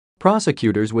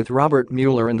Prosecutors with Robert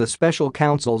Mueller and the special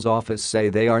counsel's office say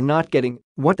they are not getting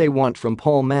what they want from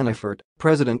Paul Manafort,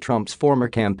 President Trump's former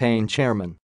campaign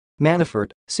chairman.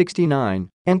 Manafort, 69,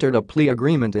 entered a plea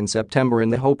agreement in September in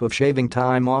the hope of shaving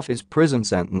time off his prison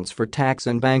sentence for tax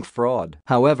and bank fraud.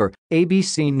 However,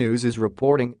 ABC News is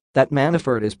reporting that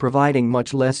Manafort is providing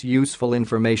much less useful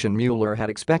information Mueller had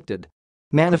expected.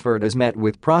 Manafort has met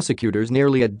with prosecutors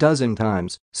nearly a dozen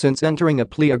times since entering a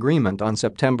plea agreement on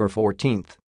September 14.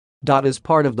 As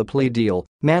part of the plea deal,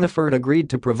 Manafort agreed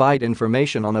to provide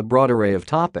information on a broad array of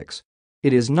topics.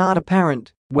 It is not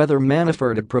apparent whether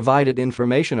Manafort had provided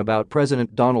information about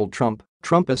President Donald Trump,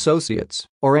 Trump associates,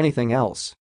 or anything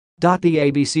else. The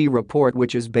ABC report,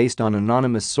 which is based on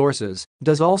anonymous sources,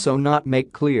 does also not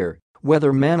make clear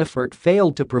whether Manafort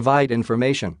failed to provide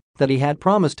information that he had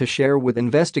promised to share with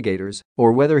investigators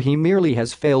or whether he merely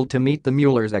has failed to meet the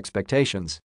Mueller's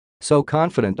expectations. So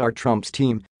confident are Trump's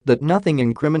team that nothing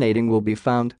incriminating will be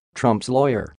found, Trump's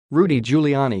lawyer, Rudy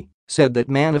Giuliani, said that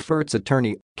Manafort's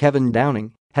attorney, Kevin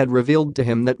Downing, had revealed to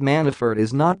him that Manafort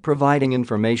is not providing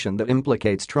information that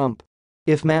implicates Trump.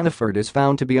 If Manafort is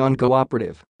found to be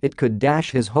uncooperative, it could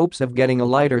dash his hopes of getting a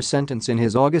lighter sentence in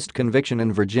his August conviction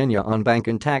in Virginia on bank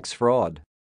and tax fraud.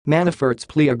 Manafort's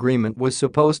plea agreement was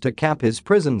supposed to cap his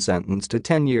prison sentence to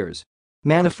 10 years.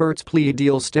 Manafort's plea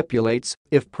deal stipulates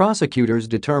if prosecutors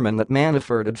determine that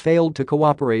Manafort had failed to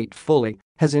cooperate fully,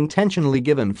 has intentionally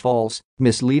given false,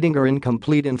 misleading or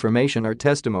incomplete information or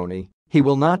testimony, he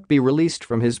will not be released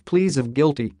from his pleas of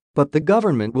guilty, but the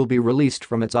government will be released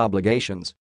from its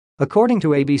obligations. According to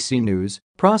ABC News,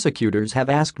 prosecutors have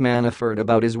asked Manafort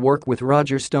about his work with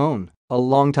Roger Stone, a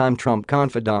longtime Trump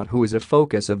confidant who is a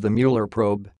focus of the Mueller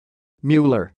probe.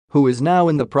 Mueller, who is now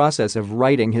in the process of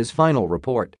writing his final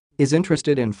report, is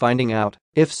interested in finding out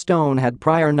if Stone had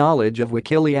prior knowledge of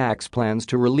WikiLeaks' plans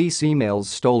to release emails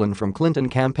stolen from Clinton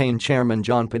campaign chairman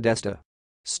John Podesta.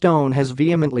 Stone has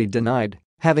vehemently denied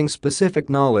having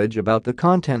specific knowledge about the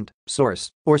content,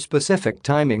 source, or specific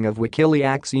timing of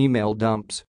WikiLeaks' email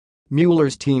dumps.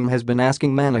 Mueller's team has been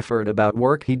asking Manafort about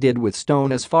work he did with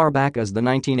Stone as far back as the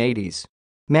 1980s.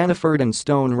 Manafort and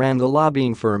Stone ran the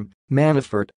lobbying firm,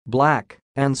 Manafort, Black,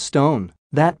 and Stone,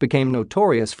 that became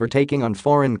notorious for taking on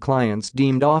foreign clients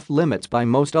deemed off-limits by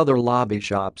most other lobby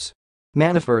shops.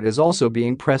 Manafort is also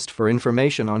being pressed for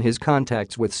information on his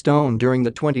contacts with Stone during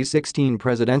the 2016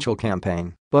 presidential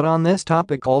campaign. But on this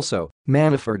topic also,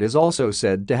 Manafort is also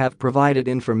said to have provided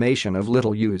information of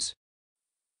little use.